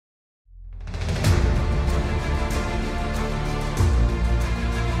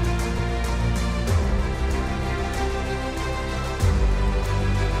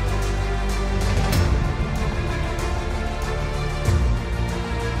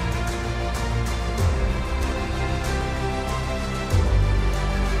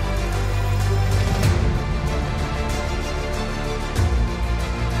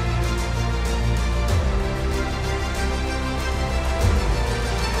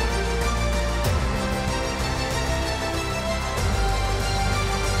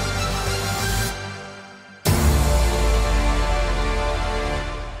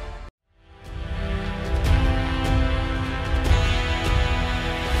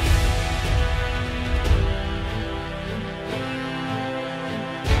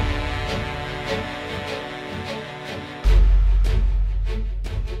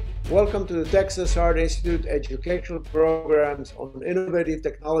Welcome to the Texas Heart Institute educational programs on innovative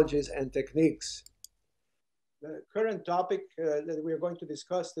technologies and techniques. The current topic that we are going to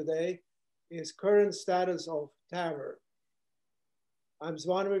discuss today is current status of TAVR. I'm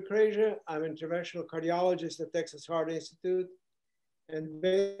Zvonimir Krajcer. I'm an interventional cardiologist at Texas Heart Institute and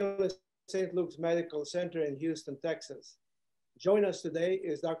Baylor St. Luke's Medical Center in Houston, Texas. Joining us today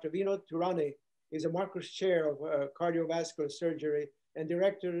is Dr. Vinod Thourani. He's a Marcus Chair of Cardiovascular Surgery and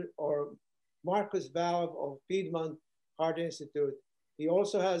Director or Marcus Valve of Piedmont Heart Institute. He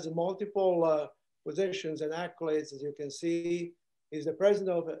also has multiple positions and accolades, as you can see. He's the president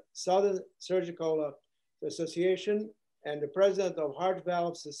of Southern Surgical Association and the president of Heart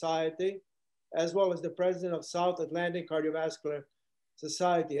Valve Society, as well as the president of South Atlantic Cardiovascular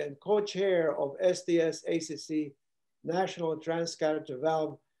Society and co-chair of SDS-ACC National Transcatheter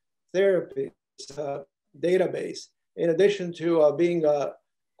Valve Therapy database, in addition to being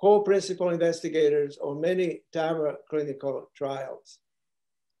co-principal investigators on many TAVR clinical trials.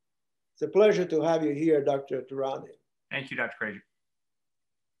 It's a pleasure to have you here, Dr. Thourani. Thank you, Dr. Krajcer.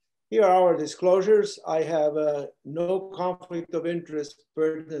 Here are our disclosures. I have no conflict of interest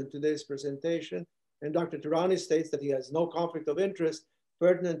pertinent to this presentation, and Dr. Thourani states that he has no conflict of interest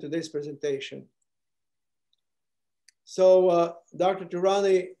pertinent to this presentation. So, Dr.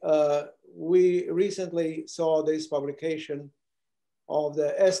 Thourani, we recently saw this publication of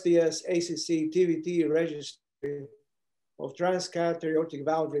the SDS-ACC TVT registry of transcatheter aortic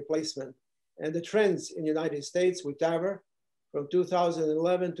valve replacement and the trends in the United States with TAVR from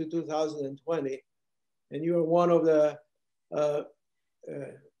 2011 to 2020. And you are one of the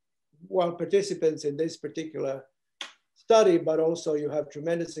participants in this particular study, but also you have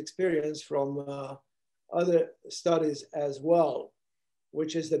tremendous experience from other studies as well,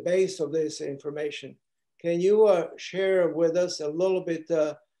 which is the base of this information. Can you share with us a little bit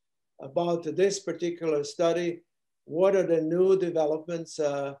about this particular study? What are the new developments?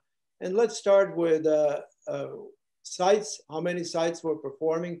 And let's start with sites. How many sites were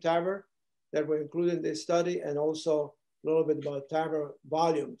performing TAVR that were included in this study, and also a little bit about TAVR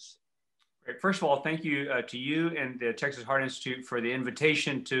volumes? Great. First of all, thank you to you and the Texas Heart Institute for the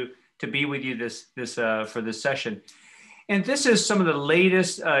invitation to be with you for this session. And this is some of the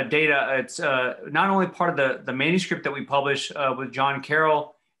latest data. It's not only part of the manuscript that we published with John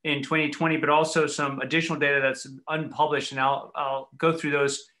Carroll in 2020, but also some additional data that's unpublished. And I'll go through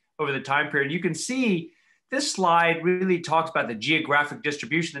those over the time period. You can see this slide really talks about the geographic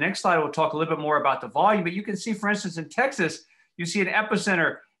distribution. The next slide will talk a little bit more about the volume, but you can see, for instance, in Texas, you see an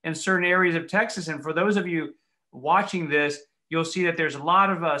epicenter in certain areas of Texas. And for those of you watching this, you'll see that there's a lot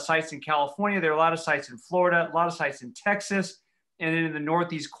of sites in California. There are a lot of sites in Florida, a lot of sites in Texas, and then in the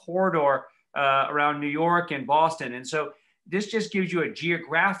Northeast corridor around New York and Boston. And so this just gives you a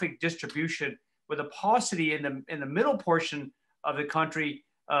geographic distribution with a paucity in the middle portion of the country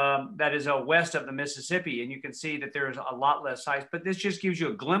that is west of the Mississippi. And you can see that there's a lot less sites, but this just gives you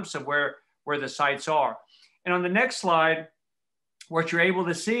a glimpse of where the sites are. And on the next slide, what you're able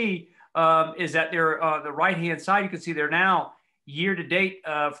to see is that they're on the right-hand side. You can see they're now year to date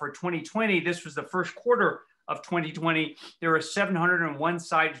for 2020. This was the first quarter of 2020. There were 701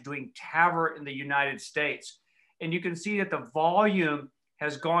 sites doing TAVR in the United States. And you can see that the volume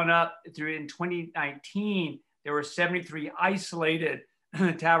has gone up through in 2019. There were 73 isolated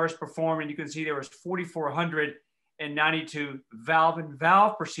TAVRs performed. And you can see there was 4,492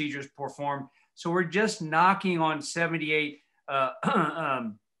 valve-in-valve procedures performed. So we're just knocking on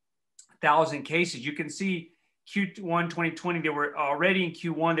 78,000 cases. You can see Q1 2020, there were already in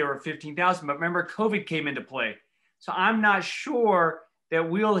Q1, there were 15,000, but remember COVID came into play. So I'm not sure that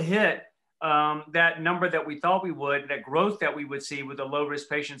we'll hit that number that we thought we would, that growth that we would see with the low risk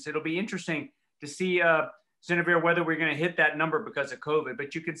patients. It'll be interesting to see, Zvonimir, whether we're gonna hit that number because of COVID,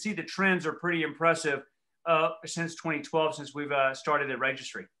 but you can see the trends are pretty impressive since 2012, since we've started the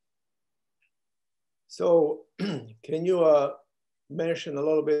registry. So can you mention a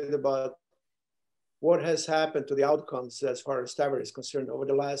little bit about what has happened to the outcomes as far as TAVR is concerned over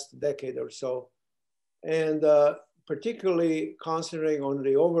the last decade or so, and particularly concentrating on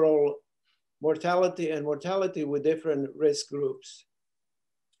the overall mortality and mortality with different risk groups?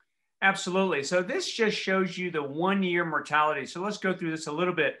 Absolutely. So this just shows you the 1-year mortality. So let's go through this a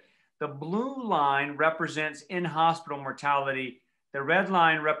little bit. The blue line represents in-hospital mortality. The red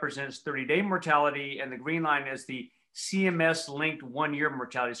line represents 30-day mortality, and the green line is the CMS-linked 1-year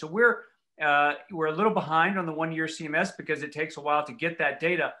mortality. So we're a little behind on the 1-year CMS because it takes a while to get that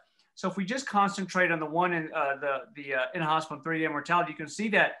data. So if we just concentrate on the one in the in-hospital 30-day mortality, you can see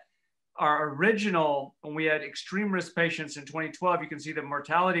that our original, when we had extreme risk patients in 2012, you can see the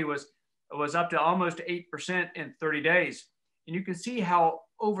mortality was up to almost 8% in 30 days. And you can see how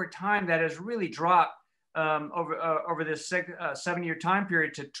over time that has really dropped over this 7-year time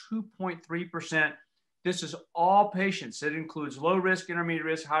period to 2.3%. This is all patients. It includes low risk, intermediate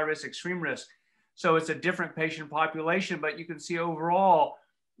risk, high risk, extreme risk. So it's a different patient population, but you can see overall,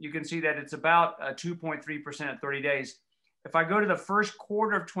 you can see that it's about 2.3% at 30 days. If I go to the first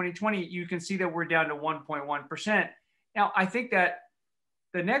quarter of 2020, you can see that we're down to 1.1%. Now, I think that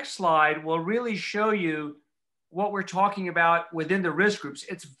the next slide will really show you what we're talking about within the risk groups.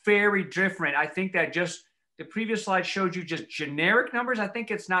 It's very different. I think that just the previous slide showed you just generic numbers. I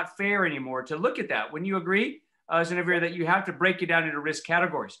think it's not fair anymore to look at that. Wouldn't you agree, Zvonimir, that you have to break it down into risk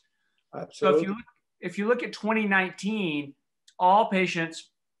categories? Absolutely. So if you look at 2019, all patients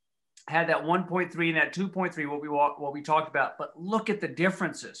had that 1.3 and that 2.3, what we talked about. But look at the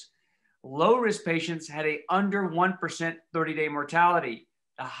differences. Low risk patients had a under 1% 30-day mortality.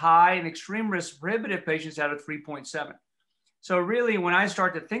 The high and extreme risk prohibitive patients had a 3.7. So really, when I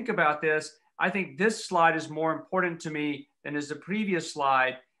start to think about this, I think this slide is more important to me than is the previous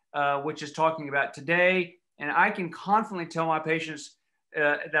slide, which is talking about today. And I can confidently tell my patients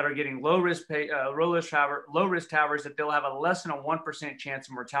that are getting low risk TAVRs that they'll have a less than a 1% chance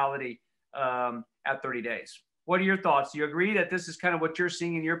of mortality at 30 days. What are your thoughts? Do you agree that this is kind of what you're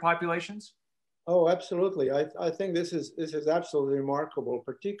seeing in your populations? Oh, absolutely. I think this is absolutely remarkable,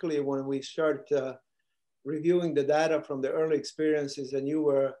 particularly when we start reviewing the data from the early experiences, and you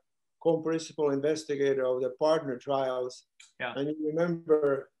were co-principal investigator of the partner trials. Yeah. And you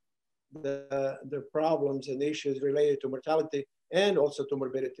remember the problems and issues related to mortality and also to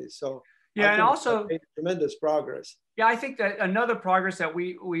morbidity. So yeah, and also made tremendous progress. Yeah, I think that another progress that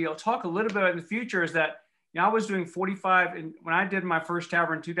we'll talk a little bit about in the future is that, you know, I was doing 45, and when I did my first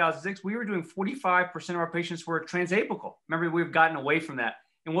TAVR in 2006, we were doing 45% of our patients were transapical. Remember, we've gotten away from that.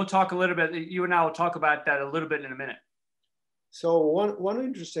 And we'll talk a little bit, you and I will talk about that a little bit in a minute. So one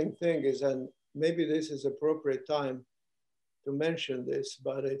interesting thing is, and maybe this is appropriate time to mention this,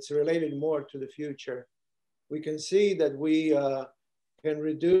 but it's related more to the future. We can see that we can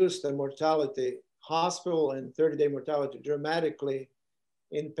reduce the mortality, hospital and 30-day mortality dramatically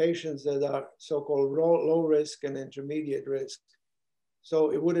in patients that are so-called low risk and intermediate risk.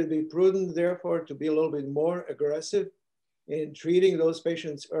 So would it be prudent, therefore, to be a little bit more aggressive in treating those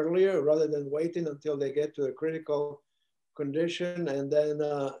patients earlier rather than waiting until they get to a critical condition, and then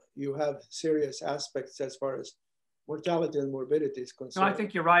you have serious aspects as far as mortality and morbidity is concerned? No, I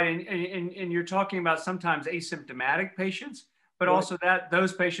think you're right. And you're talking about sometimes asymptomatic patients, but right. Also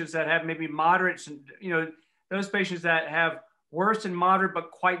those patients that have maybe moderate, those patients that have worse and moderate,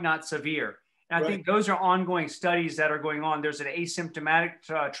 but quite not severe. And I right. think those are ongoing studies that are going on. There's an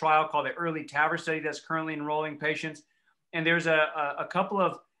asymptomatic trial called the Early TAVR study that's currently enrolling patients. And there's a couple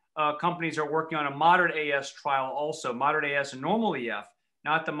of companies are working on a moderate AS trial also, moderate AS and normal EF,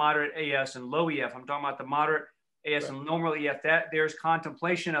 not the moderate AS and low EF. I'm talking about the moderate AS right. and normal EF. That there's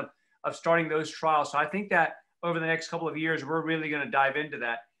contemplation of starting those trials. So I think that over the next couple of years, we're really going to dive into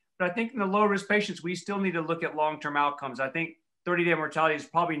that. But I think in the low risk patients, we still need to look at long-term outcomes. I think 30-day mortality is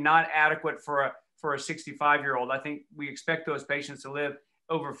probably not adequate for a 65-year-old. I think we expect those patients to live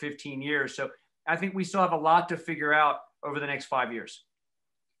over 15 years. So I think we still have a lot to figure out over the next 5 years.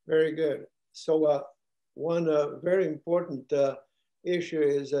 Very good. So one very important issue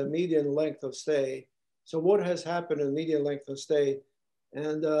is median length of stay. So what has happened in median length of stay?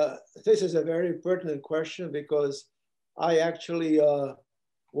 And this is a very pertinent question because I actually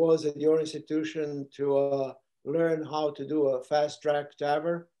was at your institution to learn how to do a fast track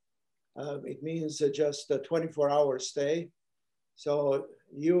TAVR. It means just a 24-hour stay. So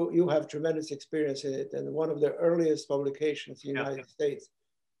you have tremendous experience in it, and one of the earliest publications in the United States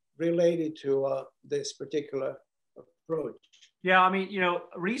related to this particular approach. Yeah, I mean,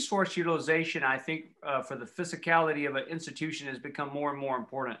 resource utilization, I think for the physicality of an institution has become more and more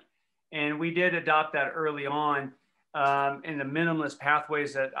important. And we did adopt that early on in the minimalist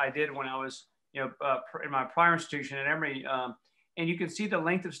pathways that I did when I was, in my prior institution at Emory. And you can see the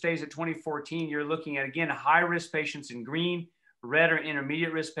length of stays at 2014. You're looking at, again, high-risk patients in green, red or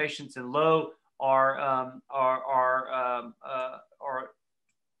intermediate risk patients in low are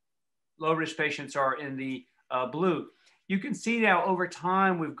low-risk patients are in the blue. You can see now over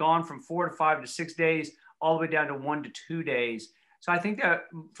time, we've gone from 4 to 5 to 6 days, all the way down to 1 to 2 days. So I think that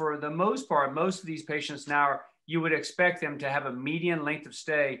for the most part, most of these patients now, you would expect them to have a median length of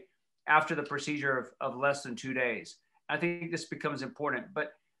stay after the procedure of less than 2 days. I think this becomes important.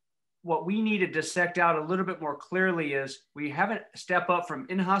 But what we need to dissect out a little bit more clearly is we haven't step up from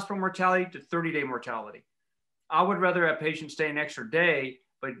in-hospital mortality to 30-day mortality. I would rather have patients stay an extra day,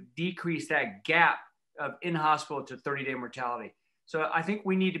 but decrease that gap of in-hospital to 30-day mortality. So I think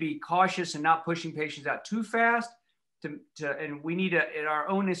we need to be cautious and not pushing patients out too fast. And we need to, in our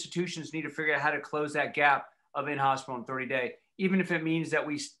own institutions, need to figure out how to close that gap of in-hospital and 30-day, even if it means that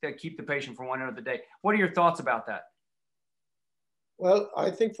we keep the patient for one other day. What are your thoughts about that? Well, I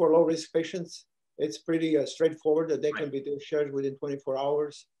think for low-risk patients, it's pretty straightforward that they can be discharged within 24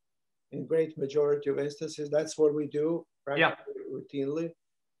 hours. In great majority of instances, that's what we do practically routinely.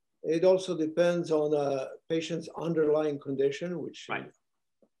 It also depends on a patient's underlying condition, which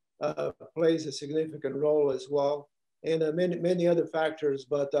plays a significant role as well, and many other factors.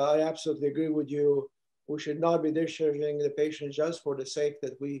 But I absolutely agree with you. We should not be discharging the patient just for the sake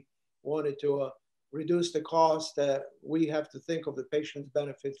that we wanted to reduce the cost. We have to think of the patient's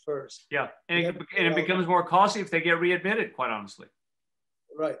benefit first. Yeah, and it becomes more costly if they get readmitted, quite honestly.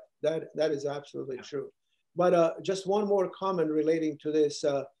 Right, that is absolutely true. But just one more comment relating to this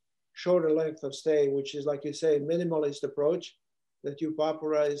shorter length of stay, which is, like you say, minimalist approach that you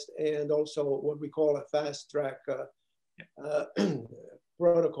popularized, and also what we call a fast track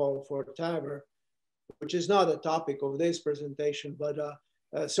protocol for TAVR, which is not a topic of this presentation, but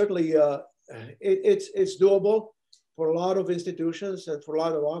certainly it's doable for a lot of institutions and for a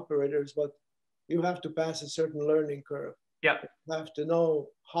lot of operators, but you have to pass a certain learning curve. Yeah. You have to know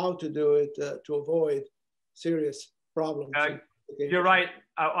how to do it to avoid serious problems. You're right.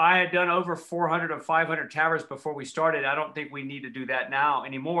 I had done over 400 or 500 TAVRs before we started. I don't think we need to do that now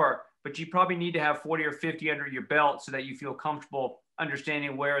anymore, but you probably need to have 40 or 50 under your belt so that you feel comfortable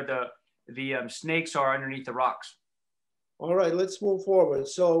understanding where the snakes are underneath the rocks. All right, let's move forward.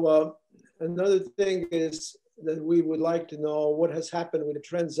 So another thing is that we would like to know what has happened with the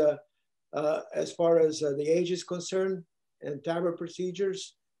trends as far as the age is concerned and TAVR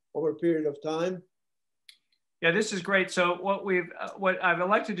procedures over a period of time. Yeah, this is great. So what I've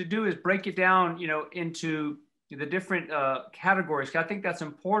elected to do is break it down, into the different categories. I think that's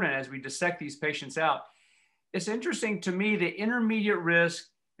important as we dissect these patients out. It's interesting to me, the intermediate risk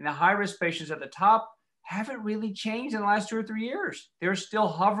and the high risk patients at the top haven't really changed in the last 2 or 3 years. They're still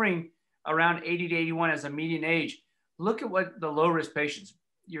hovering around 80 to 81 as a median age. Look at what the low risk patients.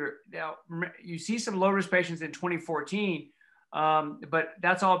 You see some low risk patients in 2014. But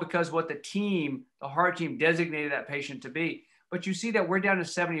that's all because what the heart team designated that patient to be. But you see that we're down to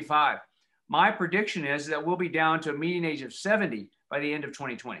 75. My prediction is that we'll be down to a median age of 70 by the end of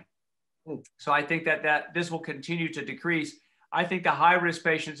 2020. So I think that this will continue to decrease. I think the high risk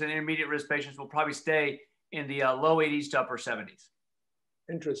patients and intermediate risk patients will probably stay in the low 80s to upper 70s.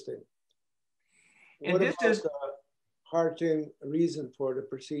 Interesting. And what this about is the heart team reason for the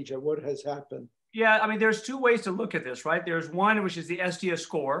procedure? What has happened? Yeah, I mean, there's two ways to look at this, right? There's one, which is the STS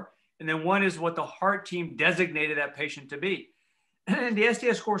score, and then one is what the heart team designated that patient to be. And the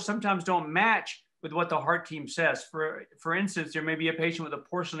STS scores sometimes don't match with what the heart team says. For instance, there may be a patient with a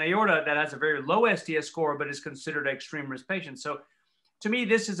porcelain aorta that has a very low STS score, but is considered an extreme risk patient. So to me,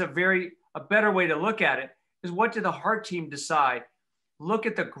 this is a better way to look at it, is what did the heart team decide? Look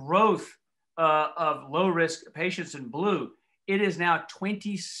at the growth of low risk patients in blue. It is now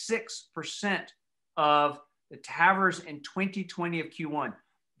 26% of the TAVRs in 2020 of Q1.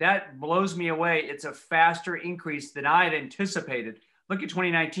 That blows me away. It's a faster increase than I had anticipated. Look at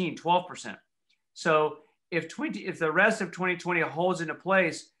 2019, 12%. So if the rest of 2020 holds into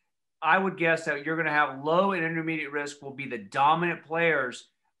place, I would guess that you're going to have low and intermediate risk will be the dominant players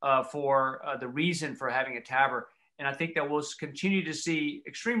for the reason for having a TAVR. And I think that we'll continue to see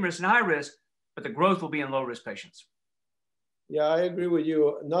extreme risk and high risk, but the growth will be in low risk patients. Yeah, I agree with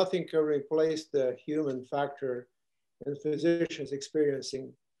you. Nothing can replace the human factor and physicians' experience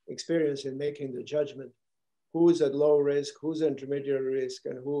in making the judgment. Who's at low risk, who's at intermediate risk,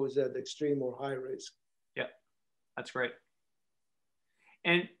 and who is at extreme or high risk. Yeah, that's great.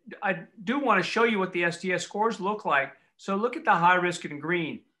 And I do want to show you what the STS scores look like. So look at the high risk in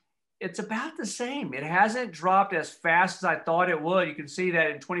green. It's about the same. It hasn't dropped as fast as I thought it would. You can see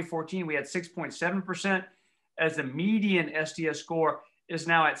that in 2014, we had 6.7%. As the median STS score is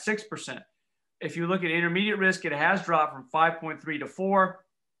now at 6%. If you look at intermediate risk, it has dropped from 5.3 to 4.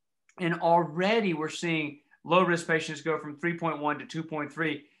 And already we're seeing low risk patients go from 3.1 to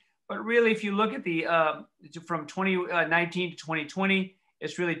 2.3. But really, if you look at the from 2019 to 2020,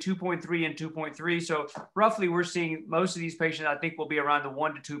 it's really 2.3 and 2.3. So roughly we're seeing most of these patients, I think, will be around the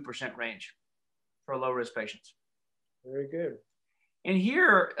 1% to 2% range for low risk patients. Very good. And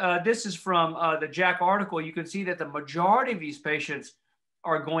here, this is from the JACC article. You can see that the majority of these patients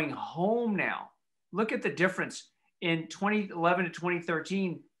are going home now. Look at the difference in 2011 to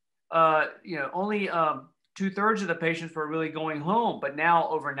 2013. Only 2/3 of the patients were really going home, but now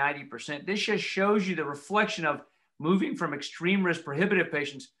over 90%. This just shows you the reflection of moving from extreme risk prohibitive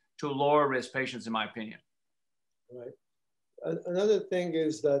patients to lower risk patients, in my opinion. Right. Another thing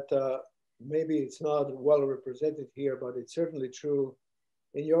is that maybe it's not well represented here, but it's certainly true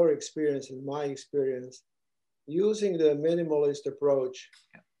in your experience, in my experience, using the minimalist approach,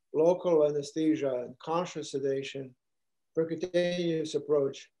 local anesthesia and conscious sedation, percutaneous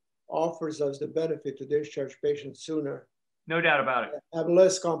approach offers us the benefit to discharge patients sooner. No doubt about it. Have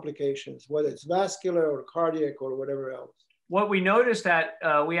less complications, whether it's vascular or cardiac or whatever else. What we noticed that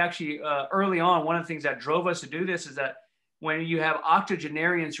we actually, early on, one of the things that drove us to do this is that when you have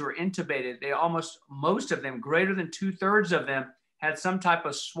octogenarians who are intubated, most of them, greater than 2/3 of them, had some type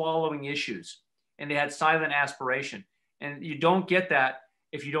of swallowing issues, and they had silent aspiration. And you don't get that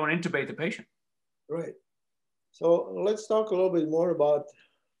if you don't intubate the patient. Right. So let's talk a little bit more about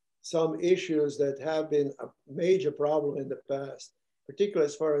some issues that have been a major problem in the past, particularly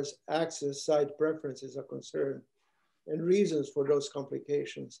as far as access site preferences are concerned, and reasons for those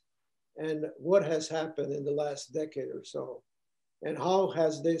complications, and what has happened in the last decade or so, and how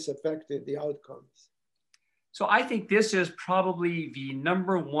has this affected the outcomes? So I think this is probably the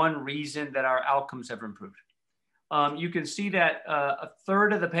 #1 reason that our outcomes have improved. You can see that a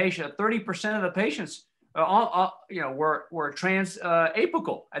third of the patient, 30% of the patients, were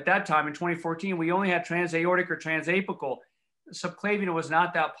transapical at that time in 2014. We only had transaortic or transapical. Subclavian was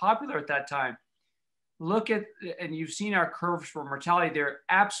not that popular at that time. Look at, and you've seen our curves for mortality. They're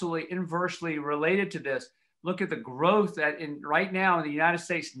absolutely inversely related to this. Look at the growth that right now in the United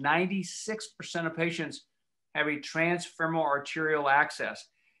States, 96% of patients have a transfemoral arterial access.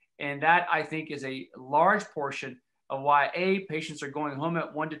 And that, I think, is a large portion of why A, patients are going home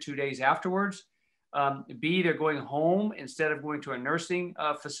at 1 to 2 days afterwards. B, they're going home instead of going to a nursing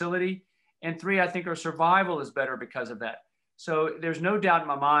facility. And 3, I think our survival is better because of that. So there's no doubt in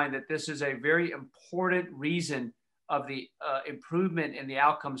my mind that this is a very important reason of the improvement in the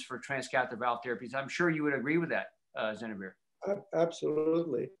outcomes for transcatheter valve therapies. I'm sure you would agree with that, Zvonimir.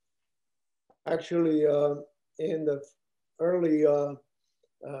 Absolutely. Actually, in the early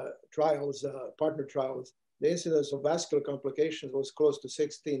trials, partner trials, the incidence of vascular complications was close to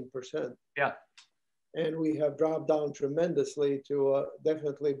 16%. Yeah. And we have dropped down tremendously to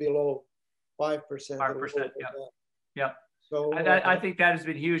definitely below 5%. 5%, yeah. Yeah. So I think that has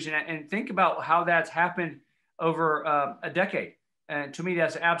been huge. And think about how that's happened over a decade. And to me,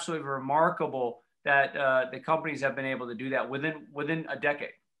 that's absolutely remarkable that the companies have been able to do that within a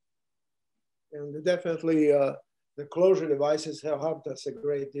decade. And definitely the closure devices have helped us a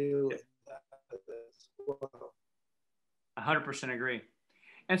great deal. Yeah. As well. 100% agree.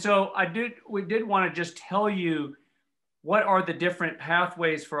 And so we did want to just tell you what are the different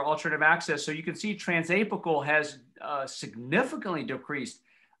pathways for alternative access. So you can see transapical has significantly decreased.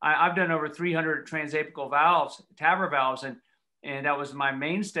 I've done over 300 transapical valves, TAVR valves, and that was my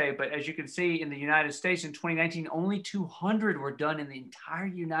mainstay. But as you can see in the United States in 2019, only 200 were done in the entire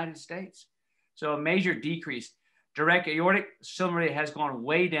United States. So a major decrease. Direct aortic similarly has gone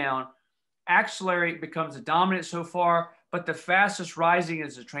way down. Axillary becomes the dominant so far, but the fastest rising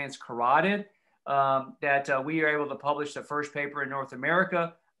is the transcarotid. That we are able to publish the first paper in North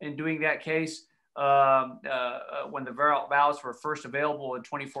America in doing that case when the valves were first available in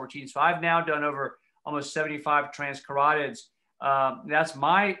 2014. So I've now done over almost 75 transcarotids. That's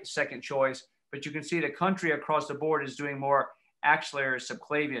my second choice, but you can see the country across the board is doing more axillary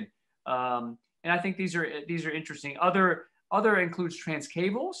subclavian. And I think these are interesting. Other includes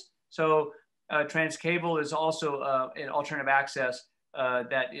transcavals. So transcaval is also an alternative access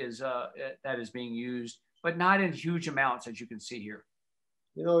that is being used, but not in huge amounts, as you can see here.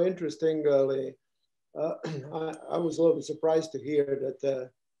 You know, interestingly, I was a little bit surprised to hear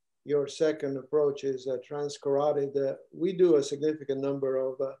that your second approach is transcarotid. We do a significant number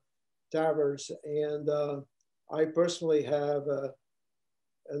of TAVRs, and I personally have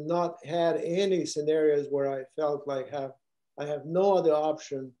not had any scenarios where I felt like I have no other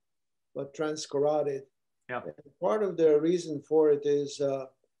option but transcarotid. Yeah. And part of the reason for it is,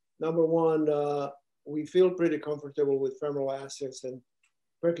 number one, we feel pretty comfortable with femoral access and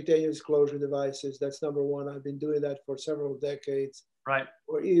percutaneous closure devices. That's number one. I've been doing that for several decades. Right.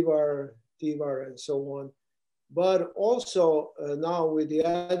 For EVAR, TAVR, and so on. But also now with the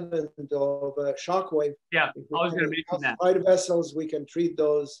advent of shockwave, yeah, I was going to mention that. Calcified vessels, we can treat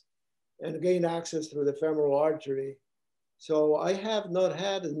those and gain access through the femoral artery. So I have not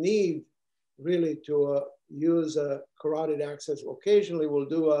had a need really to use a carotid access. Occasionally we'll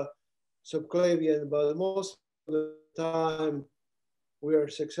do a subclavian, but most of the time we are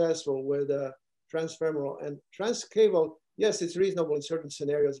successful with transfemoral. And transcaval, yes, it's reasonable in certain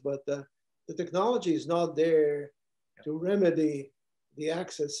scenarios, but the technology is not there to remedy the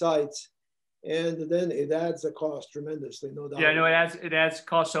access sites. And then it adds the cost tremendously, no doubt. Yeah, no, it adds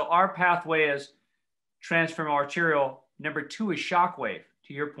cost. So our pathway is transfemoral arterial. Number 2 is shockwave,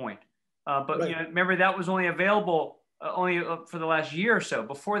 to your point. But right. You know, remember that was only available for the last year or so.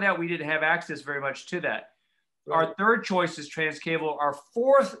 Before that, we didn't have access very much to that. Right. Our third choice is transcaval. Our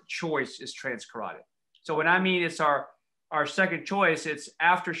fourth choice is transcarotid. So when I mean it's our second choice, it's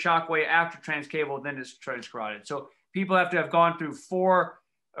after shockwave, after transcaval, then it's transcarotid. So people have to have gone through 4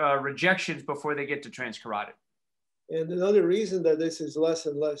 rejections before they get to transcarotid. And another reason that this is less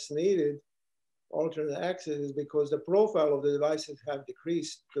and less needed, alternate access, is because the profile of the devices have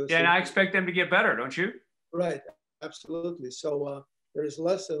decreased. Yeah, and I expect them to get better, don't you? Right, absolutely. So there's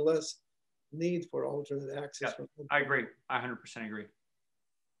less and less need for alternate access. Yeah, I agree. I 100% agree.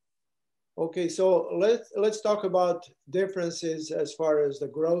 Okay, so let's talk about differences as far as the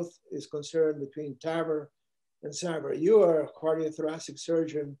growth is concerned between TAVR and SAVR. You are a cardiothoracic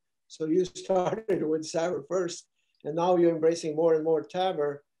surgeon, so you started with SAVR first, and now you're embracing more and more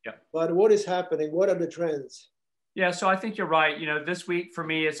TAVR. Yeah. But what is happening? What are the trends? Yeah, so I think you're right. You know, this week for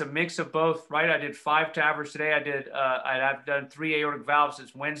me, it's a mix of both, right? I did 5 TAVRs today. I've done 3 aortic valves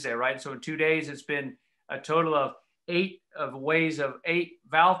since Wednesday, right? So in 2 days, it's been a total of 8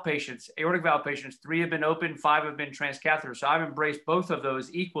 valve patients, aortic valve patients. 3 have been open, 5 have been transcatheter. So I've embraced both of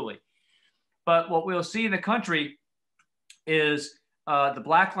those equally. But what we'll see in the country is the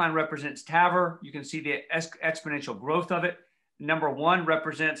black line represents TAVR. You can see the exponential growth of it. Number 1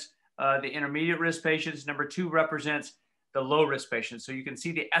 represents the intermediate risk patients. Number 2 represents the low risk patients. So you can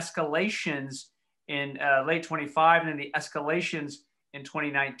see the escalations in late 25 and then the escalations in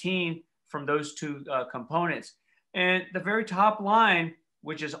 2019 from those 2 components. And the very top line,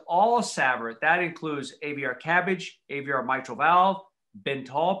 which is all SAVR, that includes AVR CABG, AVR mitral valve,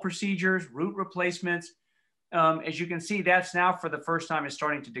 Bentall procedures, root replacements. As you can see, that's now for the first time is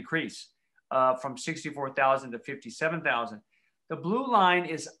starting to decrease from 64,000 to 57,000. The blue line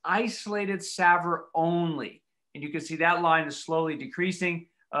is isolated SAVR only. And you can see that line is slowly decreasing,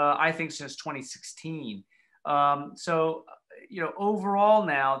 I think, since 2016. So, you know, overall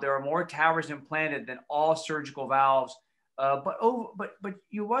now there are more TAVRs implanted than all surgical valves. But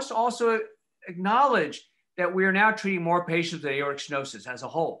you must also acknowledge that we are now treating more patients with aortic stenosis as a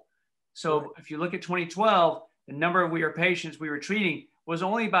whole. So if you look at 2012, the number of patients we were treating was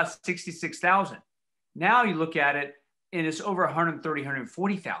only about 66,000. Now you look at it, and it's over 130,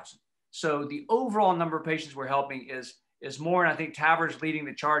 140,000. So the overall number of patients we're helping is more, and I think TAVR is leading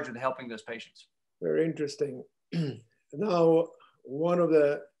the charge with helping those patients. Very interesting. Now, one of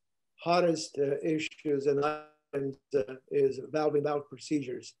the hottest issues is valve-in-valve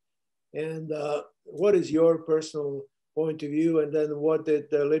procedures. And what is your personal point of view? And then what did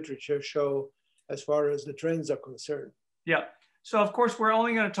the literature show as far as the trends are concerned? Yeah. So of course, we're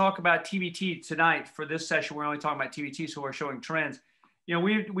only going to talk about TVT tonight. For this session, we're only talking about TVT, so we're showing trends. You know,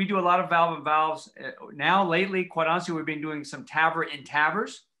 we do a lot of valve-in-valves. Now, lately, quite honestly, we've been doing some TAVR in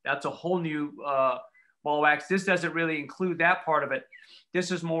TAVRs. That's a whole new ball of wax. This doesn't really include that part of it.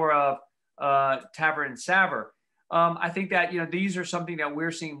 This is more of TAVR and SAVR. I think that, you know, these are something that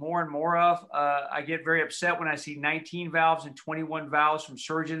we're seeing more and more of. I get very upset when I see 19 valves and 21 valves from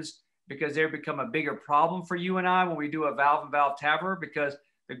surgeons, because they've become a bigger problem for you and I when we do a valve-in-valve TAVR, because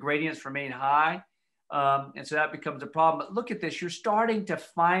the gradients remain high. And so that becomes a problem. But look at this. You're starting to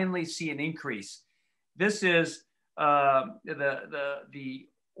finally see an increase. This is the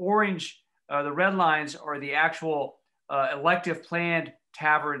orange, the red lines are the actual elective planned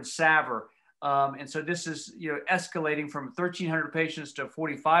TAVR and SAVR. And so this is, you know, escalating from 1,300 patients to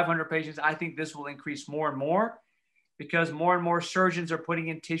 4,500 patients. I think this will increase more and more, because more and more surgeons are putting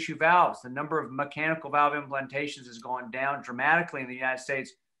in tissue valves. The number of mechanical valve implantations has gone down dramatically in the United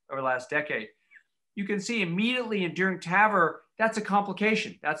States over the last decade. You can see immediately and during TAVR, that's a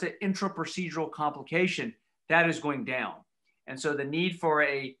complication. That's an intra-procedural complication that is going down. And so the need for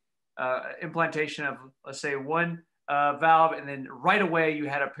a implantation of, let's say, one valve, and then right away you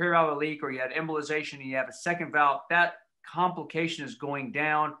had a perivalvular leak or you had embolization and you have a second valve, that complication is going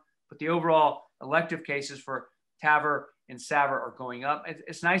down. But the overall elective cases for TAVR and SAVR are going up.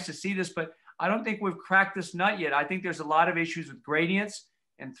 It's nice to see this, but I don't think we've cracked this nut yet. I think there's a lot of issues with gradients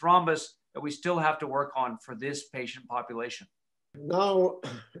and thrombus that we still have to work on for this patient population. Now,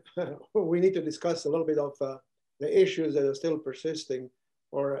 we need to discuss a little bit of the issues that are still persisting,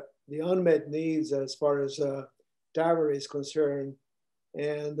 or the unmet needs as far as TAVR is concerned,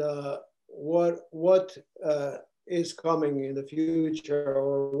 and what is coming in the future,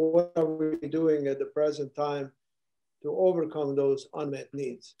 or what are we doing at the present time to overcome those unmet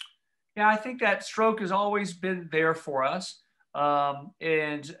needs? Yeah, I think that stroke has always been there for us. I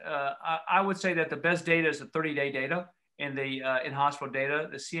would say that the best data is the 30-day data and the in-hospital data.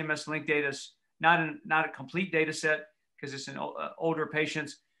 The CMS link data is not a complete data set because it's in older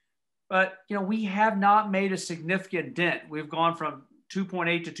patients. But we have not made a significant dent. We've gone from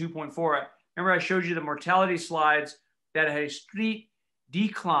 2.8 to 2.4. Remember, I showed you the mortality slides that had a steep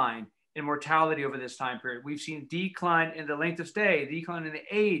decline in mortality over this time period. We've seen decline in the length of stay, decline in the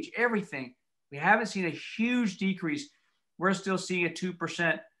age, everything. We haven't seen a huge decrease. We're still seeing a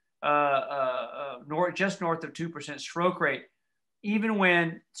 2%, just north of 2% stroke rate. Even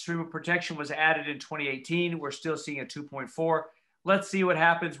when cerebral protection was added in 2018, we're still seeing a 2.4. Let's see what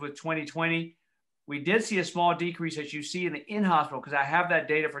happens with 2020. We did see a small decrease, as you see in the in-hospital, because I have that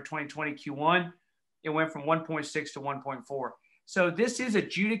data for 2020 Q1. It went from 1.6 to 1.4. So this is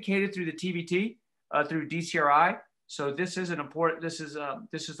adjudicated through the TVT, through DCRI. So this is an important, this is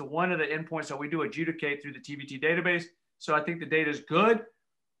one of the endpoints that we do adjudicate through the TVT database. So I think the data is good.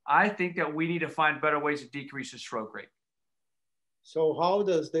 I think that we need to find better ways to decrease the stroke rate. So how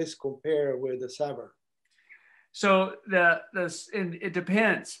does this compare with the SAVR? So it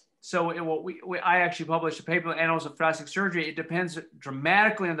depends. So I actually published a paper in Annals of Thoracic Surgery. It depends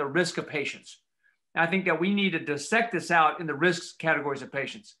dramatically on the risk of patients. And I think that we need to dissect this out in the risk categories of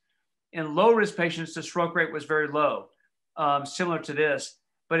patients. In low-risk patients, the stroke rate was very low, similar to this.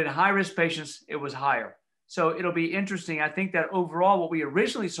 But in high-risk patients, it was higher. So it'll be interesting. I think that overall, what we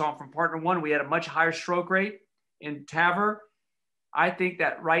originally saw from Partner 1, we had a much higher stroke rate in TAVR. I think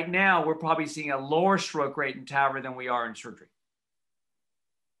that right now, we're probably seeing a lower stroke rate in TAVR than we are in surgery.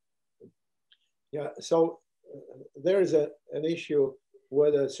 Yeah, so there is an issue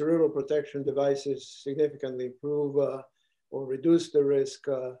whether cerebral protection devices significantly improve or reduce the risk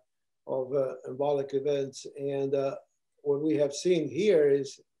of embolic events. And what we have seen here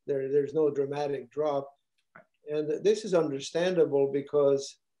is there's no dramatic drop. And this is understandable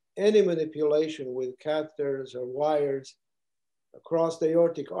because any manipulation with catheters or wires across the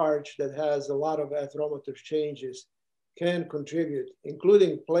aortic arch that has a lot of atheromatous changes can contribute,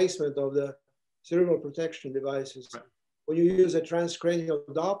 including placement of the cerebral protection devices. Right. When you use a transcranial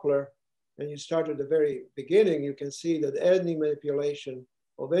Doppler and you start at the very beginning, you can see that any manipulation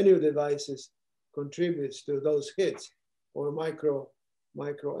of any devices contributes to those hits or microemboli.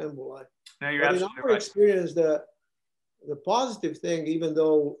 No, you're but absolutely in our right. experience, the positive thing, even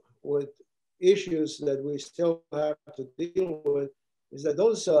though with issues that we still have to deal with, is that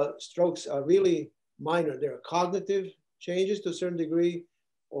those strokes are really minor. There are cognitive changes to a certain degree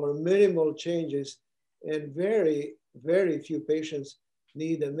or minimal changes, and very, very few patients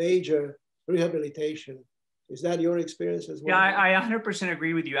need a major rehabilitation. Is that your experience as well? Yeah, I 100%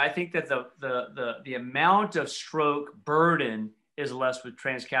 agree with you. I think that the amount of stroke burden is less with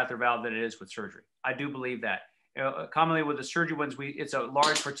transcatheter valve than it is with surgery. I do believe that. Commonly with the surgery ones, it's a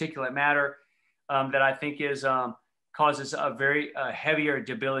large particulate matter that I think causes a very heavier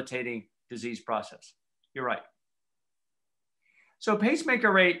debilitating disease process. You're right. So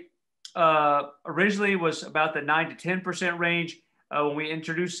pacemaker rate originally was about the 9 to 10% range. When we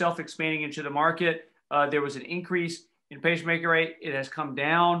introduced self-expanding into the market, there was an increase in pacemaker rate. It has come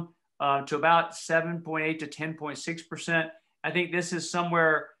down to about 7.8 to 10.6%. I think this is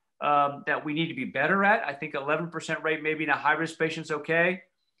somewhere that we need to be better at. I think 11% rate maybe in a high-risk patient is okay,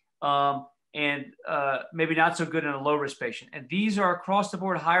 and maybe not so good in a low-risk patient. And these are across the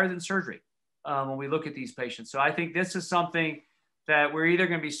board higher than surgery when we look at these patients. So I think this is something that we're either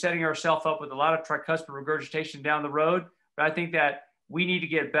going to be setting ourselves up with a lot of tricuspid regurgitation down the road, but I think that we need to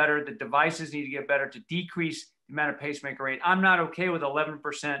get better. The devices need to get better to decrease the amount of pacemaker rate. I'm not okay with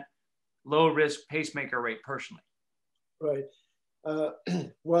 11% low-risk pacemaker rate personally. Right.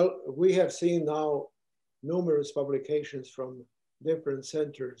 Well, we have seen now numerous publications from different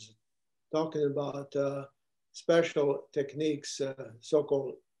centers talking about special techniques,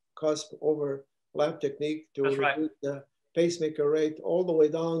 so-called cusp overlap technique to reduce the pacemaker rate all the way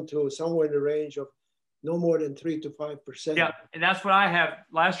down to somewhere in the range of no more than 3 to 5%. Yeah, and that's what I have.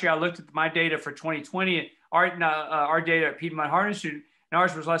 Last year, I looked at my data for 2020, and our data at Piedmont Heart Institute, and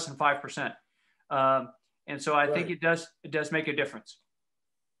ours was less than 5%. And so I think it does make a difference.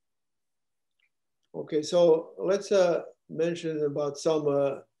 Okay, so let's mention about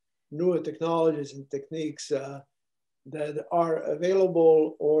some newer technologies and techniques that are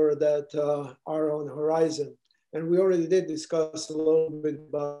available or that are on the horizon. And we already did discuss a little bit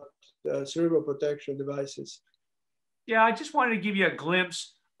about cerebral protection devices. Yeah, I just wanted to give you a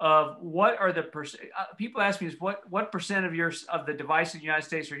glimpse of what are the people ask me is what percent of the devices in the United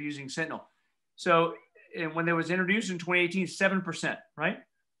States are using Sentinel. So and when it was introduced in 2018, 7%, right?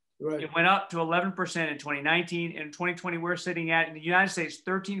 Right. It went up to 11% in 2019. In 2020, we're sitting at, in the United States,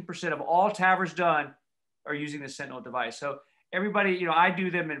 13% of all TAVRs done are using the Sentinel device. So everybody, you know, I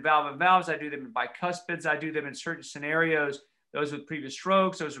do them in valve and valves. I do them in bicuspids. I do them in certain scenarios, those with previous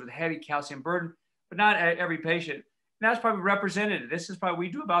strokes, those with heavy calcium burden, but not every patient. And that's probably representative. This is probably,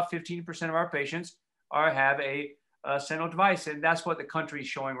 we do about 15% of our patients have a Sentinel device. And that's what the country is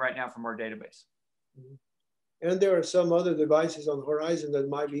showing right now from our database. And there are some other devices on the horizon that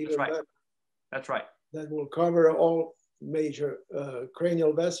might be even better. That's right. That will cover all major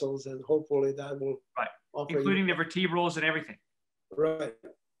cranial vessels, and hopefully that will offer including the vertebrals and everything. Right.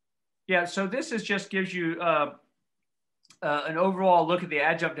 Yeah. So this is just gives you an overall look at the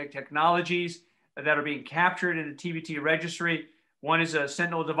adjunctive technologies that are being captured in the TVT registry. One is a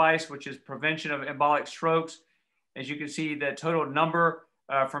Sentinel device, which is prevention of embolic strokes. As you can see, the total number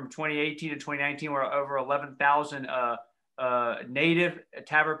from 2018 to 2019 were over 11,000 native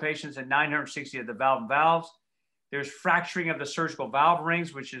TAVR patients and 960 of the valve and valves. There's fracturing of the surgical valve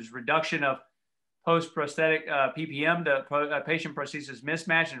rings, which is reduction of post-prosthetic PPM, the patient prosthesis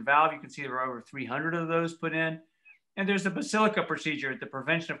mismatch in valve. You can see there were over 300 of those put in. And there's the basilica procedure, the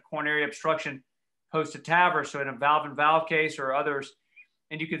prevention of coronary obstruction post a TAVR. So in a valve and valve case or others,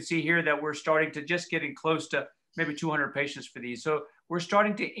 and you can see here that we're starting to just getting close to maybe 200 patients for these. So we're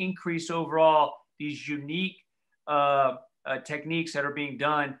starting to increase overall these unique techniques that are being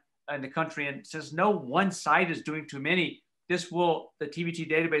done in the country. And since no one site is doing too many, the TVT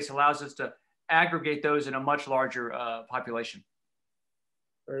database allows us to aggregate those in a much larger population.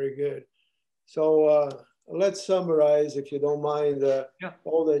 Very good. So let's summarize, if you don't mind,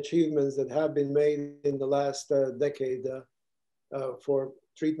 all the achievements that have been made in the last decade for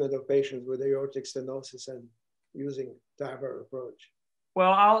treatment of patients with aortic stenosis and using TAVR approach.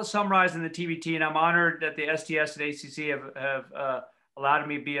 Well, I'll summarize in the TVT, and I'm honored that the STS and ACC have allowed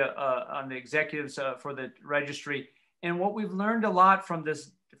me to be on the executives for the registry. And what we've learned a lot from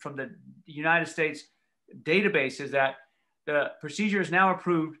the United States database is that the procedure is now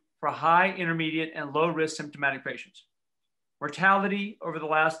approved for high, intermediate, and low risk symptomatic patients. Mortality over the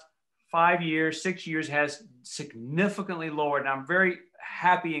last 5 years, 6 years has significantly lowered, and I'm very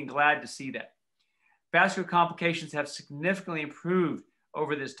happy and glad to see that. Vascular complications have significantly improved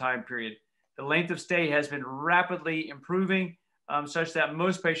over this time period. The length of stay has been rapidly improving, such that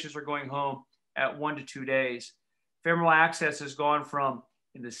most patients are going home at 1 to 2 days. Femoral access has gone from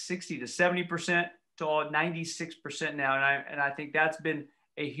in the 60 to 70% to all 96% now. And I think that's been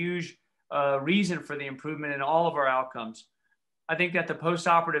a huge reason for the improvement in all of our outcomes. I think that the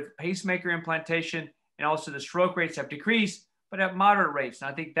postoperative pacemaker implantation and also the stroke rates have decreased, but at moderate rates.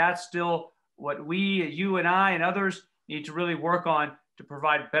 And I think that's still what we, you and I and others need to really work on to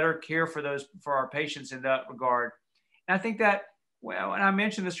provide better care for our patients in that regard. And I think that, well, and I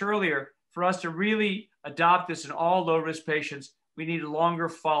mentioned this earlier, for us to really adopt this in all low-risk patients, we need a longer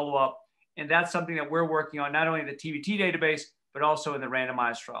follow-up. And that's something that we're working on, not only in the TVT database, but also in the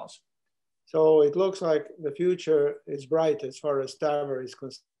randomized trials. So it looks like the future is bright as far as TAVR is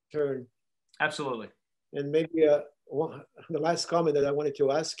concerned. Absolutely. And maybe the last comment that I wanted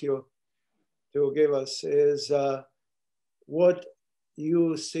to ask you to give us is what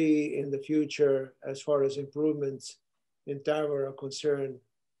you see in the future as far as improvements in TAVR are concerned.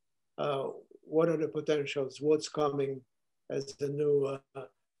 What are the potentials? What's coming as the new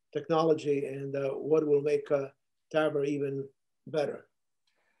technology, and what will make TAVR even better?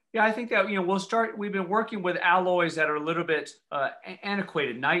 Yeah, I think that, we've been working with alloys that are a little bit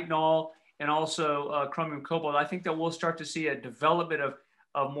antiquated, nitinol and also chromium cobalt. I think that we'll start to see a development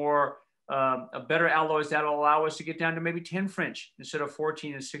of more better alloys that will allow us to get down to maybe 10 French instead of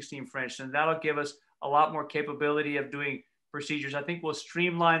 14 and 16 French. And that'll give us a lot more capability of doing procedures. I think we'll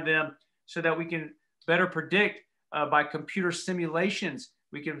streamline them so that we can better predict by computer simulations.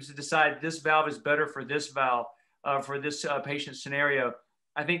 We can decide this valve is better for this valve, for this patient scenario.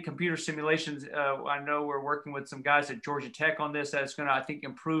 I think computer simulations, I know we're working with some guys at Georgia Tech on this. That's going to, I think,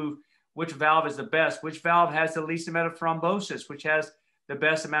 improve which valve is the best, which valve has the least amount of thrombosis, which has the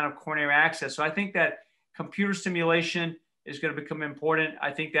best amount of coronary access. So I think that computer simulation is going to become important.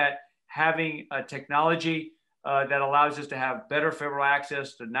 I think that having a technology that allows us to have better femoral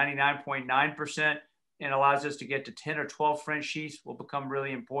access to 99.9% and allows us to get to 10 or 12 French sheaths will become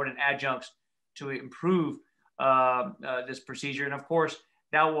really important adjuncts to improve this procedure. And of course,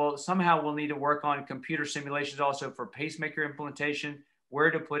 that will somehow we'll need to work on computer simulations also for pacemaker implantation, where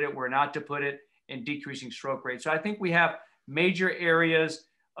to put it, where not to put it, and decreasing stroke rate. So I think we have major areas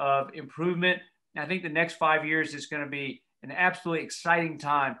of improvement. And I think the next 5 years is going to be an absolutely exciting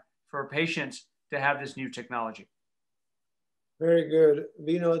time for patients to have this new technology. Very good.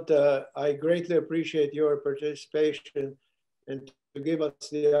 Vinod, I greatly appreciate your participation and to give us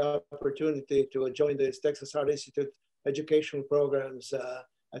the opportunity to join the Texas Heart Institute educational programs.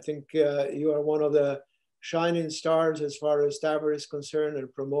 I think you are one of the shining stars as far as TAVR is concerned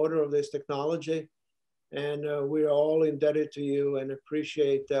and promoter of this technology. And we are all indebted to you and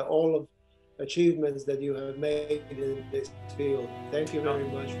appreciate all of achievements that you have made in this field. Thank you very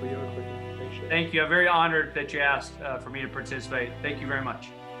much for your participation. Thank you. I'm very honored that you asked for me to participate. Thank you very much.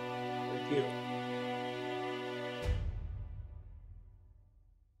 Thank you.